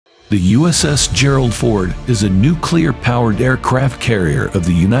The USS Gerald Ford is a nuclear-powered aircraft carrier of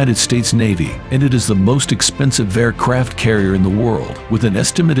the United States Navy, and it is the most expensive aircraft carrier in the world, with an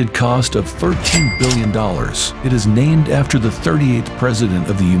estimated cost of $13 billion. It is named after the 38th President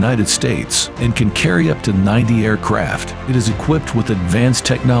of the United States and can carry up to 90 aircraft. It is equipped with advanced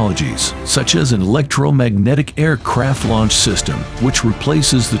technologies, such as an electromagnetic aircraft launch system, which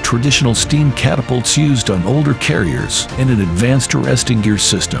replaces the traditional steam catapults used on older carriers, and an advanced arresting gear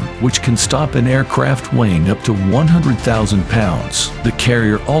system, which can stop an aircraft weighing up to 100,000 pounds. The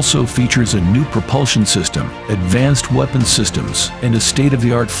carrier also features a new propulsion system, advanced weapon systems, and a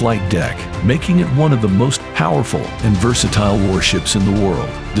state-of-the-art flight deck, making it one of the most powerful and versatile warships in the world.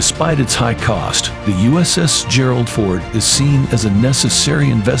 Despite its high cost, the USS Gerald Ford is seen as a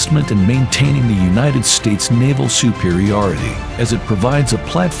necessary investment in maintaining the United States naval superiority, as it provides a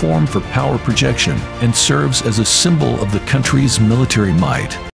platform for power projection and serves as a symbol of the country's military might.